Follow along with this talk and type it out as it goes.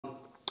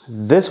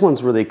This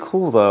one's really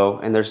cool though,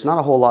 and there's not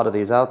a whole lot of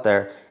these out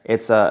there.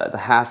 It's the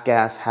half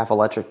gas, half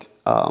electric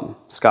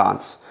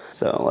sconce.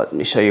 So let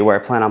me show you where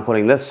I plan on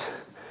putting this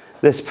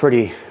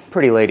pretty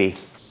lady.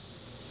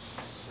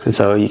 And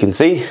so you can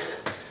see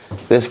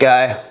this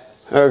guy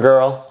or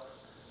girl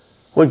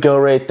would go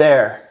right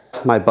there.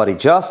 My buddy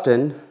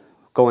Justin,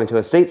 going to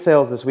estate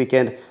sales this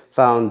weekend,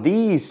 found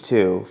these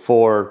two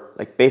for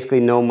like basically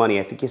no money.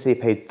 I think he said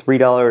he paid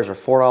 $3 or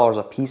 $4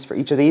 a piece for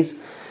each of these.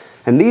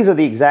 And these are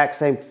the exact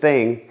same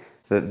thing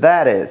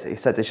that is. He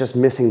said it's just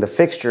missing the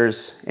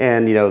fixtures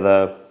and, you know,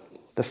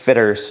 the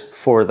fitters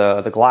for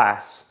the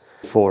glass.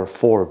 For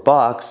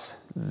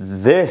 $4,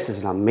 this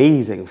is an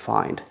amazing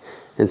find.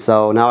 And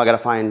so now I gotta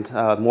find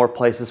more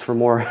places for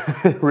more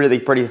really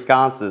pretty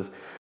sconces.